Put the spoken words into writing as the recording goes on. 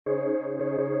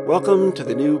Welcome to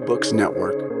the New Books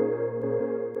Network.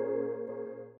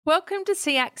 Welcome to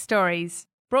SEAC Stories,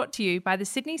 brought to you by the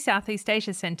Sydney Southeast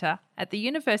Asia Centre at the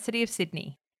University of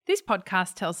Sydney. This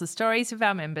podcast tells the stories of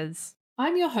our members.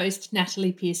 I'm your host,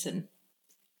 Natalie Pearson.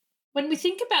 When we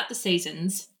think about the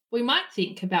seasons, we might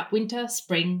think about winter,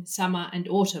 spring, summer and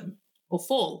autumn, or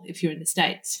fall if you're in the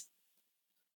States.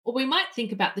 Or we might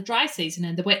think about the dry season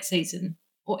and the wet season,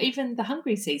 or even the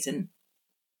hungry season.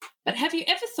 But have you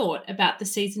ever thought about the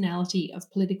seasonality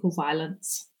of political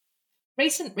violence?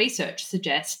 Recent research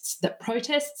suggests that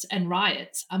protests and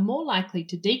riots are more likely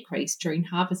to decrease during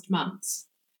harvest months,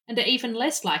 and are even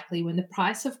less likely when the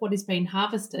price of what is being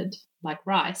harvested, like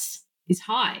rice, is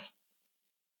high.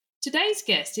 Today's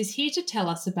guest is here to tell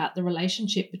us about the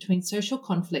relationship between social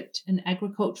conflict and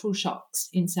agricultural shocks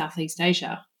in Southeast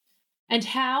Asia, and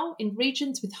how, in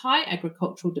regions with high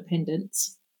agricultural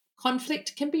dependence,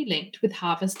 conflict can be linked with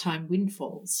harvest time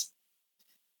windfalls.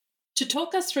 To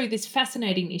talk us through this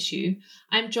fascinating issue,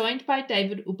 I'm joined by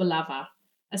David Ubelava,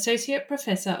 Associate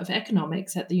Professor of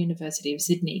Economics at the University of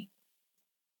Sydney.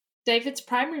 David's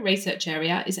primary research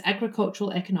area is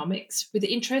agricultural economics, with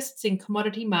interests in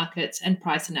commodity markets and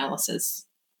price analysis.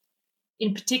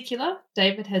 In particular,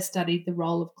 David has studied the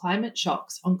role of climate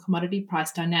shocks on commodity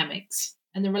price dynamics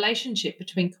and the relationship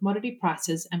between commodity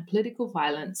prices and political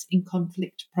violence in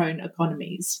conflict-prone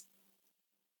economies.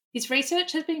 His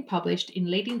research has been published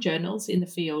in leading journals in the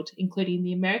field, including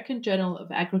the American Journal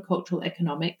of Agricultural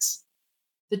Economics,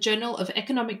 the Journal of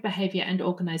Economic Behaviour and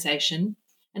Organisation,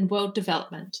 and World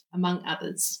Development, among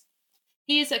others.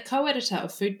 He is a co-editor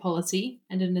of Food Policy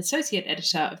and an associate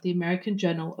editor of the American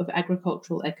Journal of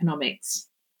Agricultural Economics.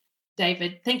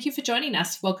 David, thank you for joining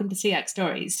us. Welcome to SEAC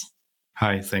Stories.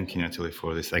 Hi, thank you, Natalie,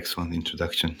 for this excellent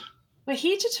introduction. We're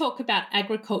here to talk about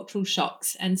agricultural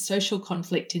shocks and social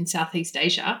conflict in Southeast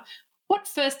Asia. What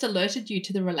first alerted you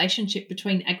to the relationship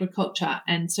between agriculture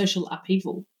and social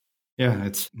upheaval? Yeah,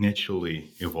 it's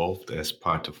naturally evolved as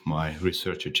part of my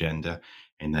research agenda.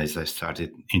 And as I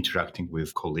started interacting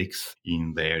with colleagues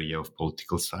in the area of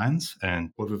political science,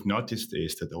 and what we've noticed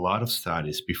is that a lot of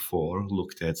studies before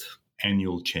looked at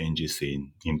annual changes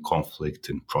in conflict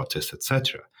and protests,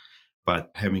 etc.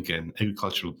 But having an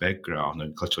agricultural background,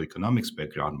 agricultural economics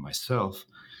background myself,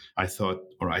 I thought,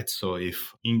 all right, so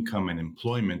if income and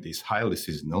employment is highly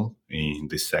seasonal in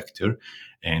this sector,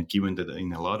 and given that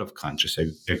in a lot of countries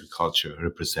agriculture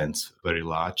represents a very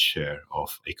large share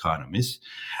of economies,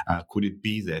 could it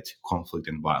be that conflict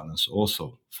and violence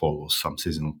also follows some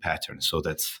seasonal patterns? So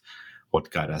that's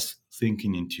what got us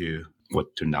thinking into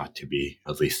what turned out to be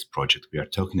this project we are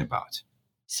talking about.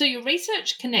 So your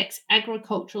research connects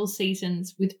agricultural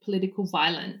seasons with political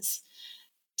violence.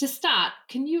 To start,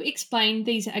 can you explain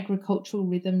these agricultural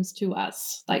rhythms to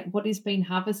us? Like what is being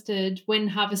harvested, when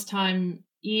harvest time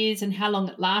is and how long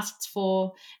it lasts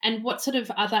for, and what sort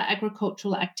of other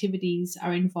agricultural activities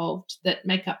are involved that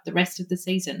make up the rest of the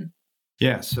season?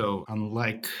 Yeah, so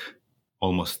unlike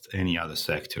almost any other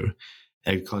sector,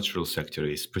 agricultural sector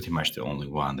is pretty much the only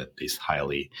one that is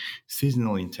highly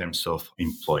seasonal in terms of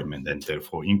employment and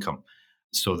therefore income.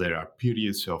 So there are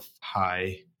periods of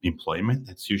high employment.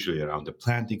 That's usually around the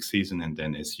planting season. And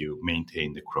then as you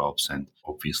maintain the crops, and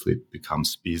obviously it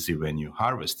becomes busy when you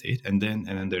harvest it. And then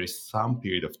there is some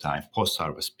period of time,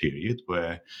 post-harvest period,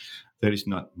 where there is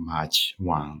not much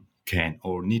one can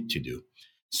or need to do.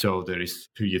 So there is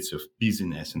periods of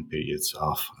busyness and periods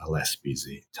of less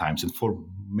busy times. And for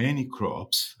many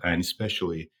crops, and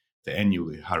especially the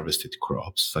annually harvested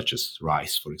crops, such as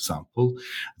rice, for example,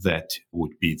 that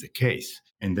would be the case.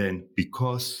 And then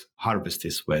because harvest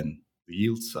is when the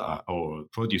yields are, or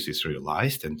produce is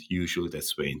realized, and usually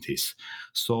that's when it is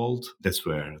sold, that's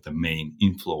where the main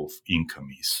inflow of income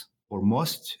is. For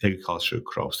most agricultural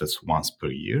crops, that's once per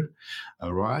year.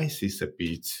 Rice is a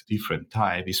bit different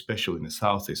type, especially in the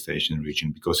Southeast Asian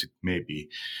region, because it may be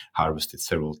harvested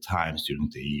several times during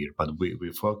the year. But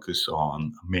we focus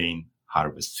on main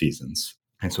harvest seasons.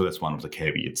 And so that's one of the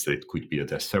caveats, that it could be that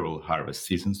there are several harvest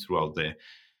seasons throughout the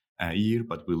year,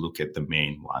 but we look at the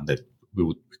main one that we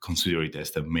would consider it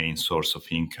as the main source of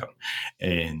income.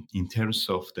 And in terms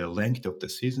of the length of the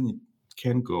season, it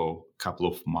can go a couple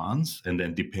of months, and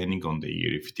then depending on the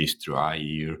year, if it is dry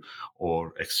year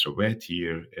or extra wet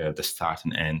year, the start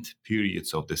and end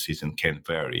periods of the season can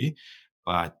vary.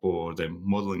 But for the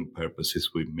modeling purposes,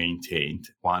 we maintained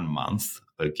 1 month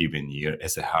a given year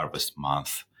as a harvest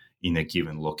month in a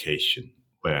given location,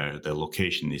 where the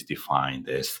location is defined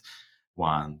as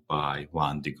 1 by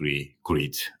 1 degree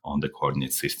grid on the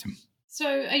coordinate system. So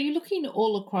are you looking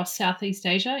all across Southeast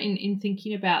Asia in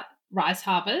thinking about rice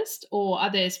harvest, or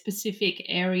are there specific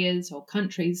areas or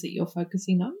countries that you're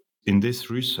focusing on? In this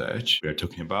research we are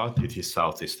talking about, it is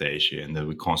Southeast Asia, and then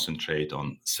we concentrate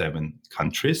on 7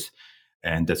 countries,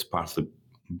 and that's partly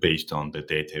based on the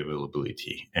data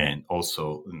availability. And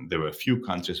also there were a few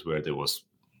countries where there was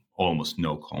almost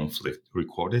no conflict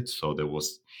recorded, so there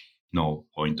was no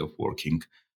point of working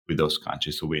with those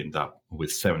countries. So we end up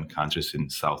with 7 countries in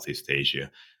Southeast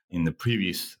Asia. In the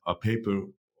previous paper,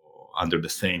 under the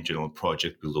same general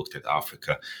project, we looked at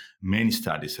Africa. Many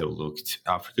studies have looked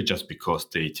at Africa just because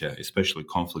data, especially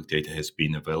conflict data, has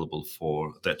been available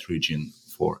for that region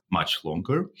for much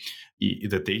longer.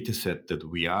 The data set that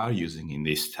we are using in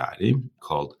this study,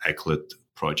 called ECLET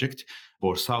project,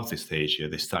 for Southeast Asia,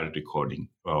 they started recording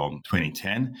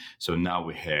 2010. So now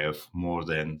we have more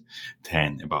than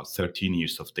 10, about 13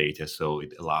 years of data. So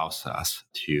it allows us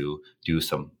to do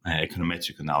some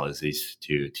econometric analysis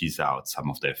to tease out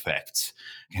some of the effects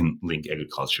and link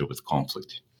agriculture with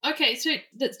conflict. Okay, so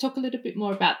let's talk a little bit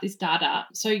more about this data.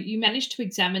 So you managed to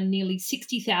examine nearly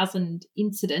 60,000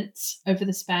 incidents over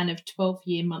the span of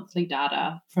 12-year monthly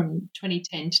data from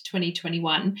 2010 to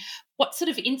 2021. What sort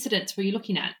of incidents were you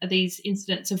looking at? Are these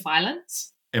incidents of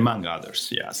violence? Among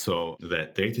others, yeah. So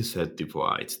the data set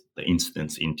divides the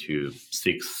incidents into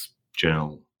 6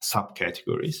 general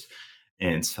subcategories.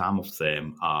 And some of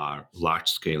them are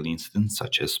large-scale incidents,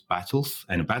 such as battles.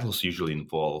 And battles usually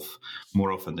involve,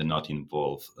 more often than not,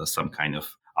 some kind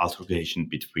of altercation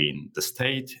between the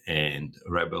state and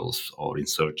rebels or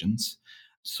insurgents.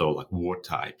 So like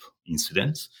war-type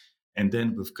incidents. And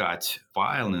then we've got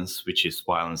violence, which is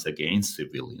violence against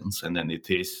civilians. And then it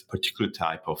is a particular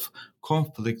type of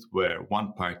conflict where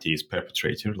one party is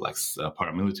perpetrator, like a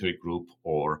paramilitary group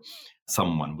or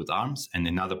someone with arms, and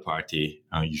another party,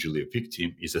 usually a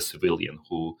victim, is a civilian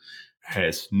who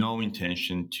has no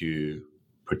intention to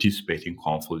participate in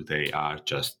conflict. They are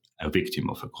just a victim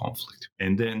of a conflict.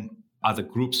 And then other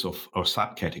groups of or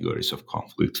subcategories of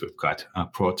conflict, we've got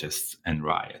protests and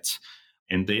riots.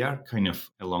 And they are kind of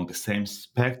along the same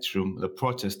spectrum. The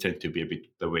protests tend to be a bit,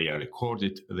 the way I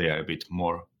recorded, they are a bit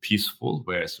more peaceful,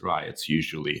 whereas riots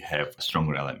usually have a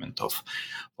stronger element of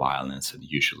violence, and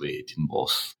usually it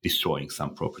involves destroying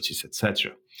some properties,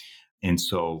 etc. And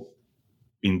so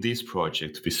in this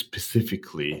project, we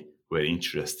specifically were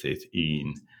interested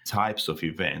in types of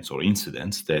events or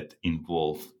incidents that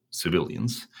involve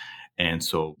civilians. And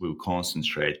so we'll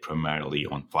concentrate primarily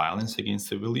on violence against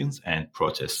civilians and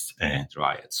protests and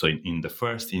riots. So in the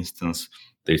first instance,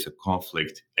 there's a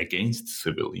conflict against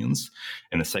civilians.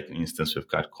 In the second instance, we've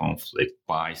got conflict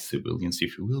by civilians,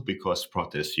 if you will, because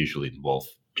protests usually involve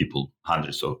people,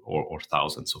 hundreds or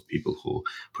thousands of people who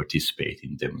participate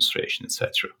in demonstration,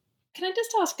 etc. Can I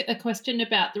just ask a question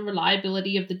about the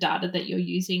reliability of the data that you're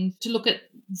using to look at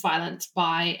violence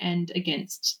by and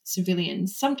against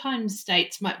civilians? Sometimes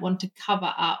states might want to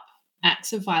cover up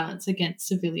acts of violence against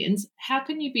civilians. How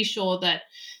can you be sure that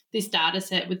this data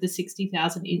set with the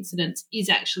 60,000 incidents is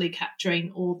actually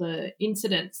capturing all the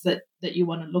incidents that you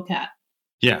want to look at?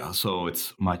 Yeah, so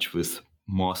it's much with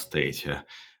most data.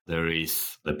 There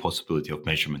is the possibility of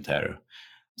measurement error.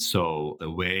 So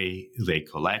the way they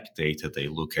collect data, they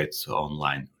look at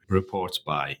online reports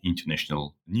by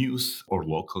international news or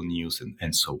local news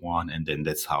and so on. And then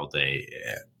that's how they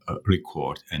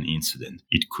record an incident.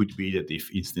 It could be that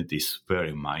if incident is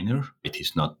very minor, it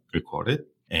is not recorded.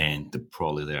 And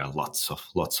probably there are lots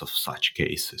of such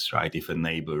cases, right? If a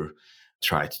neighbor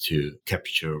tried to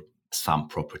capture some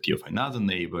property of another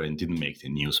neighbor and didn't make the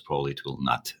news, probably it will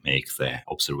not make the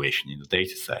observation in the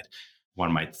data set.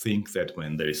 One might think that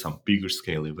when there is some bigger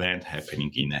scale event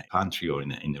happening in a country or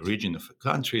in a region of a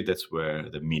country, that's where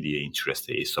the media interest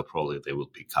is. So probably they will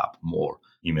pick up more,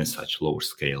 even such lower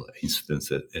scale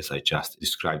incidents as I just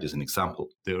described as an example.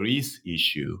 There is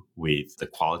issue with the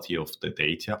quality of the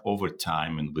data over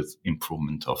time and with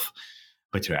improvement of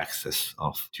better access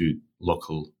to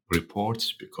local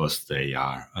reports because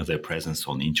their presence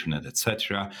on the internet,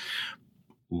 etc.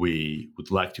 We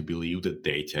would like to believe that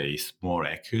data is more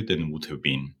accurate than it would have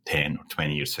been 10 or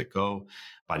 20 years ago.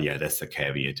 But yeah, that's the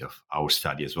caveat of our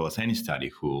study, as well as any study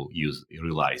who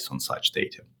relies on such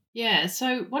data. Yeah,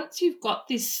 so once you've got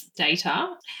this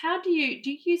data, how do you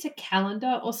use a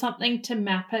calendar or something to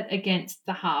map it against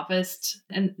the harvest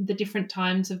and the different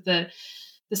times of the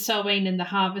sowing and the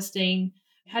harvesting?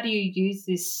 How do you use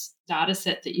this data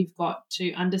set that you've got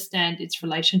to understand its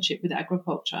relationship with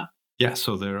agriculture? Yeah,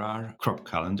 so there are crop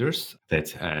calendars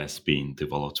that has been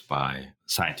developed by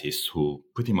scientists who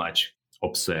pretty much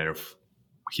observe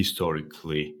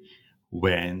historically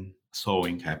when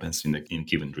sowing happens in a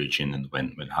given region and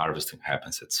when harvesting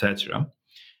happens, etc.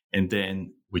 And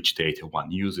then which data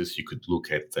one uses, you could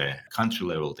look at the country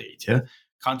level data.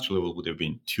 Country level would have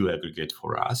been too aggregate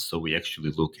for us. So we actually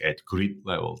look at grid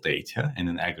level data and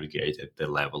then aggregate at the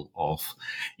level of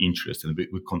interest. And we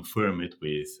confirm it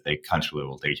with a country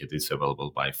level data that's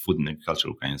available by Food and Agriculture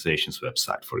Organization's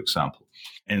website, for example.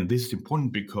 And this is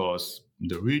important because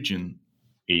the region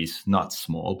is not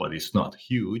small, but it's not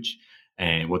huge.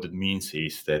 And what it means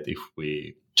is that if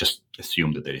we just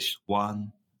assume that there is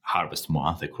one harvest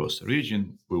month across the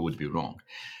region, we would be wrong.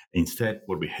 Instead,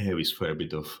 what we have is fair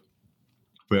bit of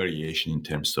variation in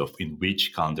terms of in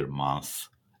which calendar month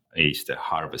is the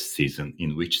harvest season,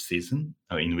 in which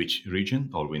region,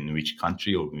 or in which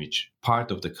country, or in which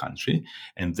part of the country.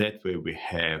 And that way we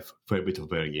have a fair bit of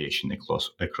variation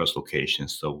across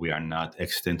locations. So we are not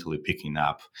accidentally picking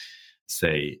up,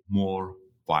 say, more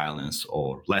violence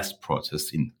or less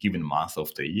protests in given month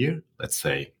of the year. Let's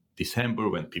say December,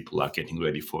 when people are getting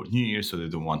ready for New Year, so they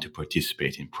don't want to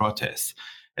participate in protests.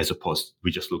 As opposed,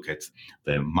 we just look at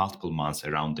the multiple months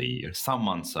around the year. Some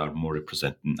months are more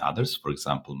represented than others. For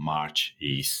example, March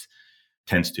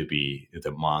tends to be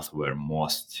the month where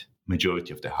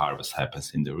majority of the harvest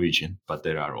happens in the region. But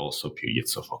there are also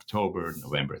periods of October,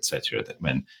 November, etc., that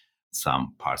when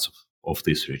some parts of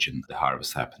this region the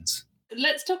harvest happens.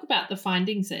 Let's talk about the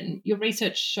findings then. Your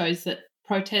research shows that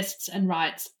protests and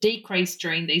riots decrease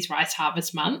during these rice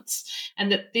harvest months,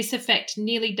 and that this effect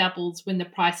nearly doubles when the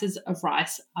prices of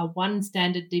rice are one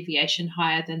standard deviation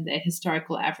higher than their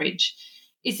historical average.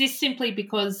 Is this simply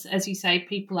because, as you say,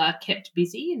 people are kept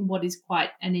busy in what is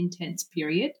quite an intense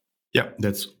period? Yeah,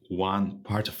 that's one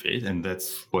part of it, and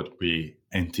that's what we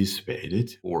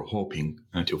anticipated or hoping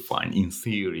to find. In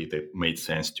theory, that made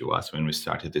sense to us when we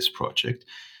started this project.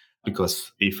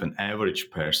 Because if an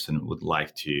average person would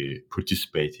like to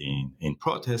participate in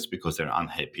protests because they're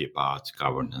unhappy about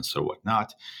governance or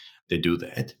whatnot, they do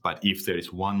that. But if there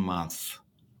is 1 month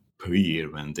per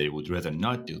year when they would rather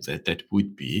not do that, that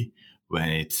would be when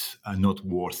it's not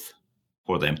worth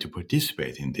for them to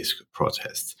participate in these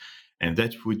protests. And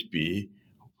that would be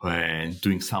when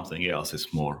doing something else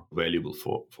is more valuable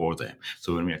for them.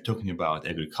 So when we are talking about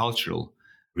agricultural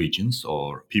regions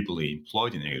or people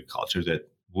employed in agriculture, that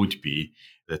would be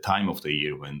the time of the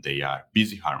year when they are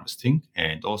busy harvesting,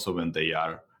 and also when they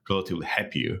are relatively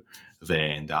happier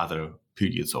than the other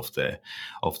periods of the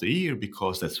year,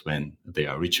 because that's when they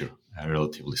are richer,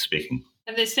 relatively speaking.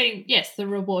 And they're seeing, yes, the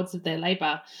rewards of their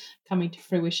labour coming to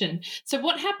fruition. So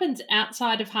what happens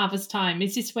outside of harvest time?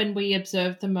 Is this when we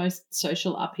observe the most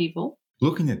social upheaval?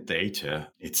 Looking at data,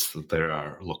 there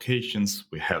are locations,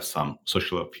 we have some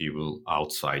social upheaval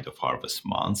outside of harvest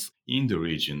months in the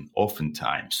region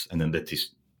oftentimes, and then that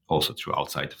is also true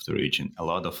outside of the region. A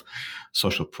lot of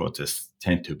social protests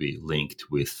tend to be linked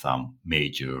with some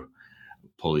major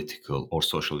political or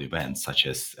social events, such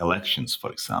as elections,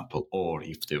 for example, or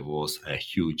if there was a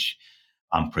huge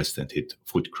unprecedented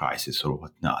food crisis or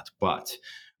whatnot. But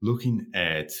looking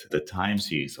at the time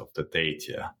series of the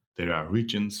data, there are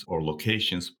regions or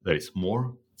locations there is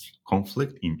more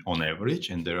conflict on average,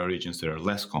 and there are regions that are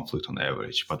less conflict on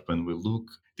average. But when we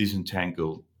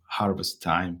disentangle harvest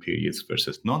time periods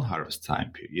versus non-harvest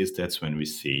time periods, that's when we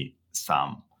see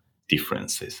some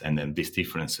differences. And then these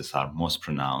differences are most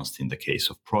pronounced in the case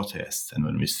of protests, and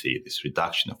when we see this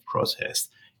reduction of protests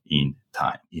in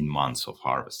months of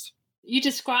harvest. You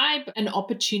describe an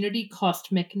opportunity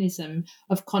cost mechanism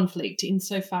of conflict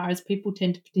insofar as people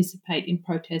tend to participate in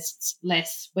protests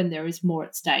less when there is more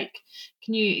at stake.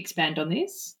 Can you expand on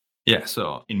this? Yeah,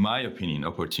 so in my opinion,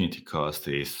 opportunity cost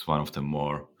is one of the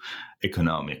more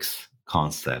economics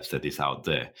concepts that is out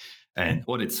there. And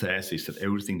what it says is that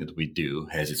everything that we do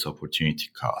has its opportunity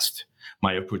cost.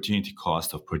 My opportunity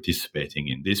cost of participating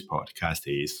in this podcast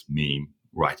is me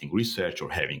writing research or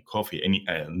having coffee, any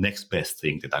next best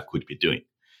thing that I could be doing.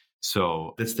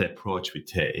 So that's the approach we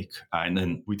take. And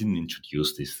then we didn't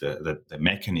introduce this, the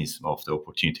mechanism of the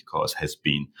opportunity cost has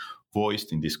been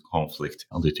voiced in this conflict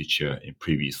literature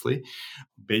previously.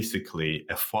 Basically,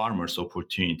 a farmer's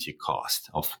opportunity cost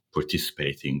of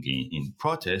participating in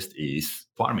protest is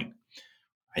farming,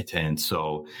 right? And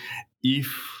so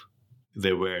if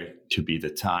there were to be the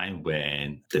time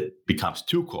when that becomes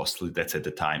too costly, that's at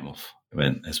the time of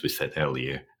when, as we said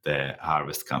earlier, the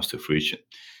harvest comes to fruition.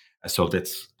 So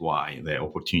that's why the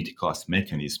opportunity cost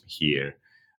mechanism here,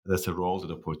 that's a role that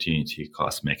opportunity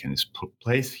cost mechanism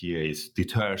plays here, is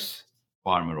deters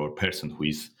farmer or person who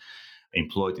is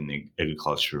employed in the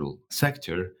agricultural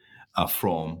sector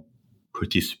from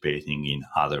participating in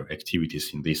other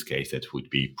activities. In this case, that would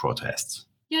be protests.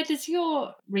 Yeah, does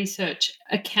your research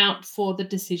account for the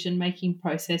decision-making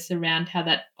process around how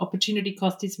that opportunity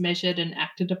cost is measured and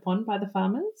acted upon by the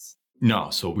farmers? No,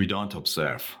 so we don't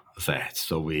observe that.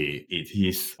 It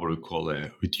is what we call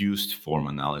a reduced form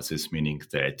analysis, meaning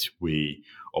that we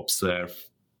observe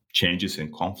changes in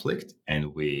conflict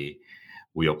and we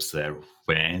observe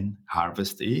when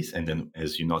harvest is. And then,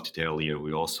 as you noted earlier,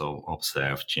 we also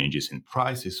observe changes in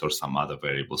prices or some other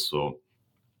variables. So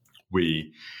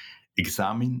we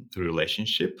examine the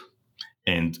relationship,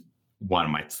 and one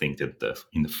might think that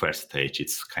in the first stage,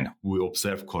 it's kind of we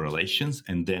observe correlations,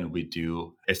 and then we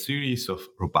do a series of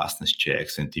robustness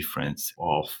checks and difference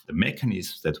of the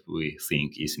mechanisms that we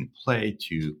think is in play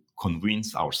to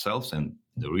convince ourselves and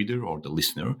the reader or the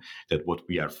listener that what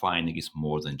we are finding is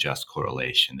more than just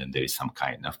correlation, and there is some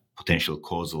kind of potential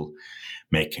causal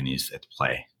mechanism at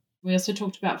play. We also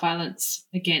talked about violence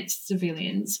against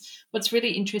civilians. What's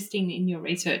really interesting in your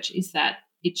research is that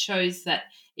it shows that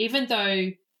even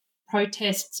though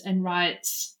protests and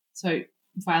riots, so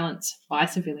violence by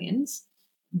civilians,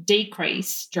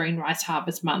 decrease during rice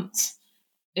harvest months,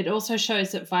 it also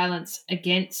shows that violence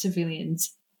against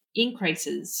civilians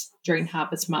increases during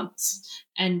harvest months.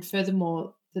 And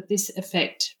furthermore, that this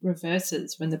effect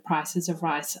reverses when the prices of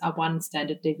rice are one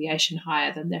standard deviation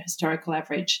higher than their historical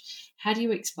average. How do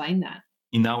you explain that?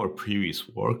 In our previous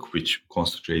work, which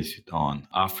concentrated on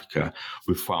Africa,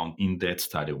 we found in that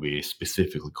study we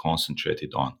specifically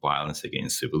concentrated on violence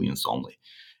against civilians only.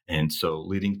 And so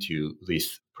leading to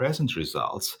these present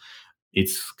results,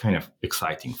 it's kind of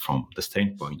exciting from the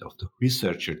standpoint of the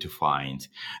researcher to find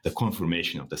the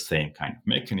confirmation of the same kind of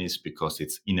mechanism, because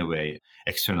it's in a way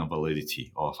external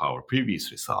validity of our previous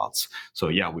results. So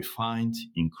yeah, we find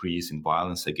increase in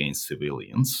violence against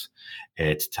civilians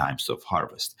at times of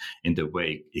harvest. And the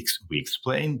way we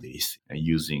explain this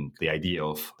using the idea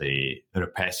of the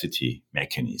rapacity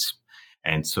mechanism.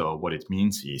 And so what it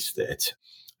means is that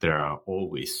there are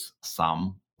always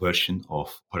some version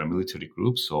of paramilitary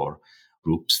groups or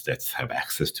groups that have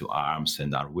access to arms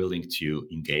and are willing to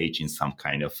engage in some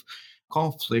kind of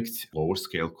conflict, lower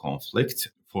scale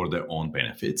conflict for their own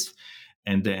benefits.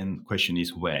 And then the question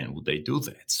is, when would they do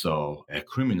that? So a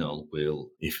criminal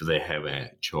will, if they have a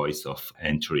choice of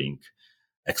entering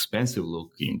expensive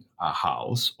looking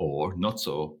house or not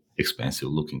so expensive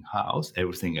looking house,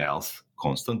 everything else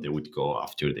constant, they would go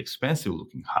after the expensive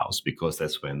looking house because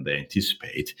that's when they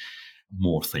anticipate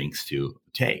more things to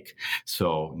take.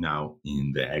 So now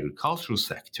in the agricultural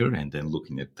sector, and then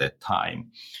looking at that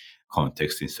time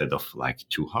context, instead of like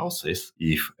two houses,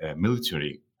 if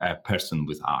a person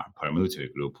with arm, paramilitary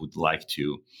group would like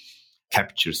to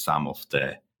capture some of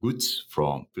the goods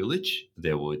from village,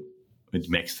 it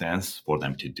makes sense for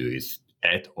them to do it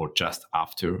at or just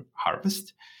after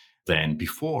harvest. Then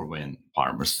before, when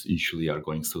farmers usually are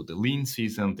going through the lean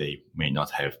season, they may not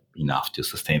have enough to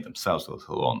sustain themselves, let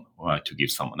alone to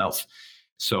give someone else.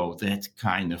 So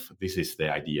this is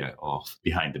the idea of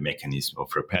behind the mechanism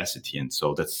of rapacity. And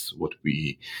so that's what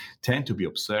we tend to be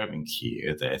observing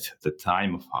here, that the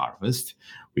time of harvest,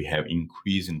 we have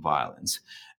increase in violence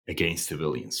against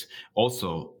civilians.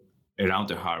 Also, around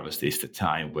the harvest is the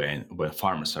time when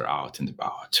farmers are out and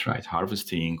about, right?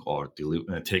 Harvesting or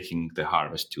taking the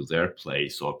harvest to their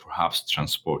place, or perhaps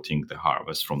transporting the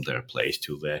harvest from their place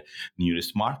to the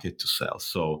nearest market to sell.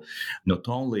 So not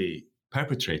only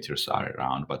perpetrators are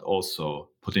around, but also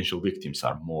potential victims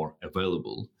are more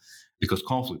available because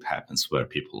conflict happens where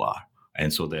people are.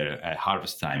 And so the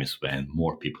harvest time is when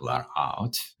more people are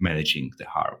out managing the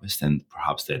harvest. And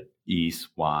perhaps that is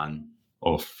one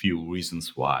of few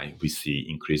reasons why we see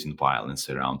increase in violence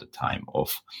around the time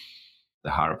of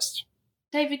the harvest.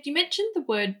 David, you mentioned the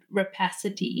word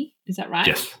rapacity. Is that right?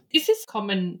 Yes. Is this a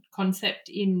common concept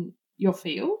in your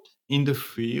field? In the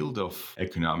field of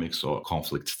economics or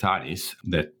conflict studies,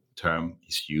 that term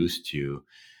is used to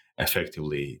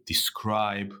effectively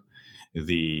describe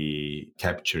the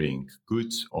capturing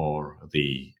goods or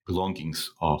the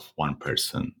belongings of one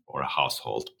person or a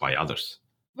household by others.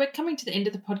 We're coming to the end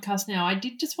of the podcast now. I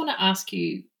did just want to ask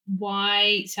you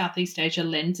why Southeast Asia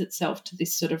lends itself to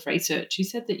this sort of research. You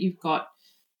said that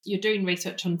you're doing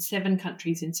research on 7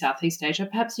 countries in Southeast Asia.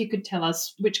 Perhaps you could tell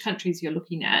us which countries you're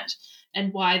looking at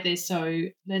and why they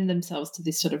lend themselves to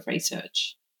this sort of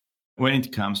research. When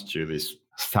it comes to this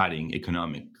studying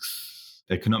economic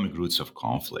roots of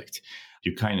conflict,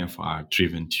 you kind of are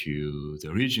driven to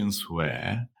the regions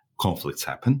where conflicts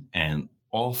happen and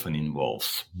often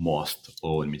involves most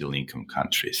low and middle income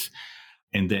countries.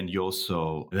 And then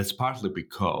that's partly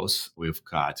because we've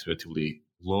got relatively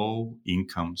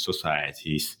low-income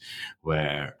societies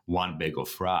where one bag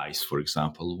of rice, for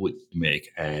example, would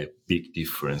make a big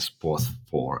difference both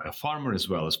for a farmer as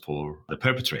well as for the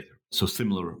perpetrator. So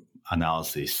similar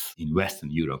analysis in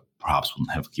Western Europe perhaps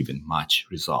wouldn't have given much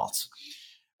results.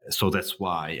 So that's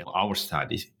why our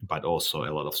study, but also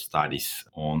a lot of studies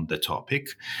on the topic,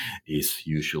 is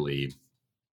usually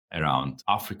around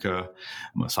Africa,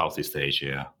 Southeast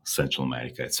Asia, Central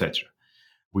America, etc.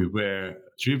 We were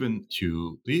driven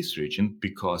to this region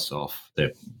because of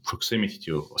the proximity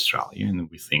to Australia, and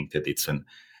we think that it's an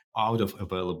out of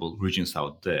available regions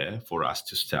out there for us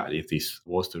to study. This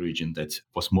was the region that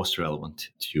was most relevant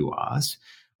to us.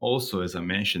 Also, as I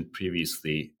mentioned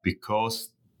previously, because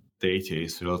data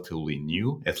is relatively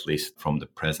new, at least from the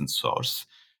present source,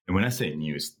 and when I say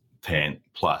new, it's 10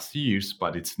 plus years,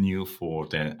 but it's new for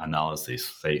the analysis.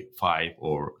 Say 5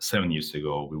 or 7 years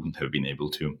ago, we wouldn't have been able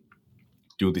to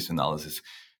do this analysis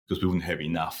because we wouldn't have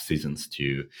enough seasons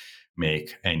to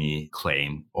make any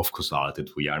claim of causality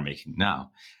that we are making now.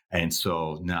 And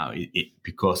so now,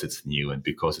 because it's new and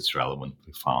because it's relevant,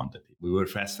 we found that we were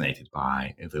fascinated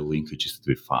by the linkages that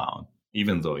we found,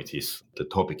 even though the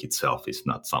topic itself is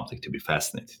not something to be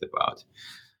fascinated about.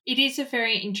 It is a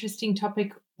very interesting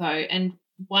topic, though, and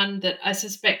one that I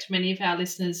suspect many of our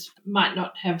listeners might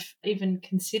not have even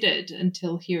considered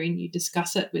until hearing you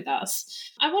discuss it with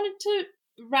us. I wanted to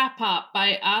wrap up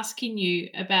by asking you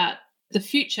about the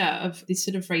future of this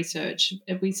sort of research.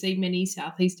 We see many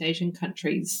Southeast Asian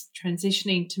countries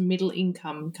transitioning to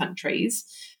middle-income countries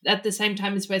at the same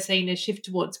time as we're seeing a shift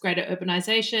towards greater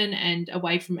urbanisation and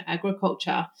away from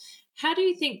agriculture. How do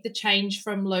you think the change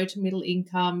from low to middle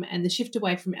income and the shift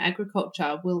away from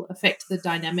agriculture will affect the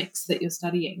dynamics that you're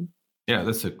studying? Yeah,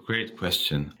 that's a great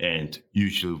question. And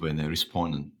usually when a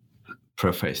respondent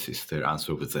prefaces their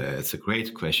answer with it's a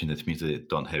great question, that means they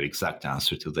don't have exact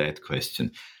answer to that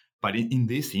question. But in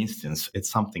this instance,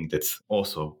 it's something that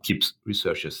also keeps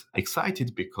researchers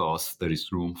excited because there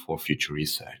is room for future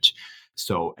research.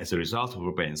 So as a result of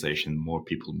urbanization, more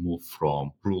people move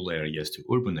from rural areas to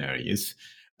urban areas.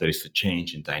 There is a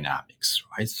change in dynamics,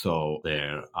 right? So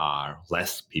there are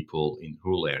less people in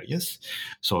rural areas.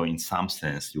 So in some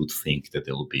sense, you would think that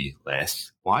there will be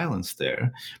less violence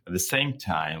there. At the same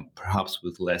time, perhaps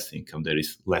with less income, there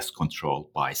is less control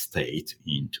by state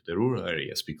into the rural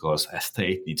areas because a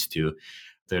state needs to,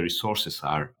 the resources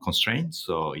are constrained.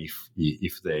 So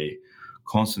if they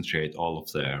concentrate all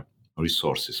of their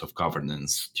resources of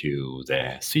governance to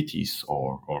the cities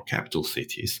or capital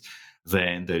cities,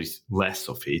 then there is less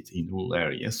of it in rural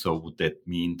areas. So would that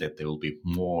mean that there will be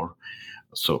more,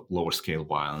 so lower scale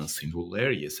violence in rural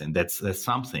areas? And that's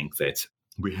something that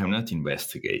we have not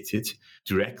investigated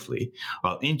directly.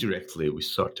 Well, indirectly, we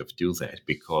sort of do that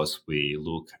because we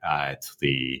look at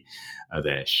the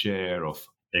share of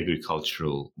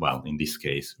agricultural, well, in this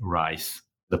case, rice,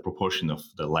 the proportion of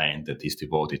the land that is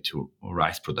devoted to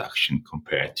rice production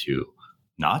compared to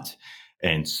not.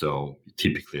 And so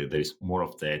typically there is more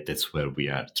of that. That's where we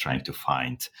are trying to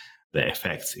find the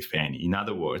effects, if any. In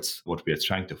other words, what we are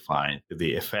trying to find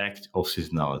the effect of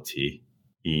seasonality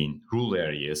in rural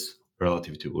areas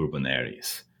relative to urban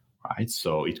areas, right?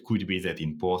 So it could be that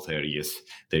in both areas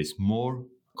there is more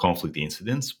conflict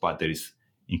incidents, but there is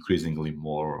increasingly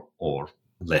more or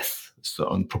less,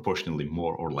 so proportionally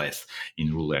more or less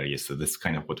in rural areas. So that's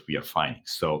kind of what we are finding.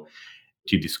 So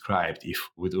you described, if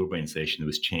with urbanization,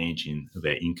 with change in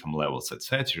the income levels,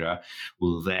 etc.,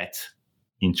 will that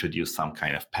introduce some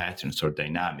kind of patterns or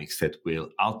dynamics that will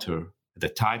alter the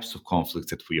types of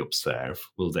conflicts that we observe?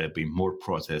 Will there be more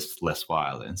protests, less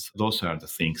violence? Those are the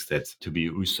things that to be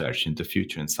researched in the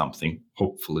future and something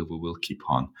hopefully we will keep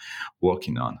on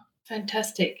working on.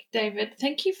 Fantastic. David,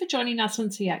 thank you for joining us on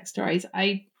SEAC Stories.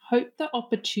 I hope the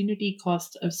opportunity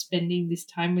cost of spending this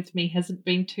time with me hasn't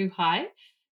been too high.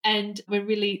 And we're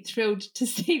really thrilled to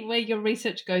see where your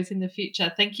research goes in the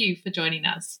future. Thank you for joining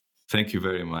us. Thank you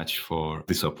very much for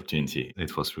this opportunity.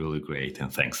 It was really great,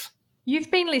 and thanks. You've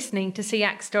been listening to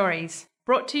SEAC Stories,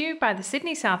 brought to you by the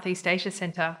Sydney Southeast Asia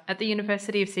Centre at the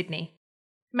University of Sydney.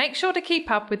 Make sure to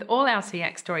keep up with all our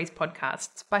SEAC Stories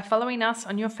podcasts by following us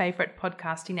on your favourite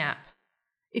podcasting app.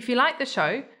 If you like the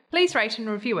show, please rate and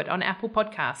review it on Apple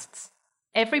Podcasts.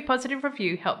 Every positive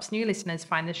review helps new listeners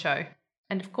find the show.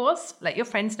 And of course, let your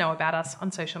friends know about us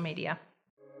on social media.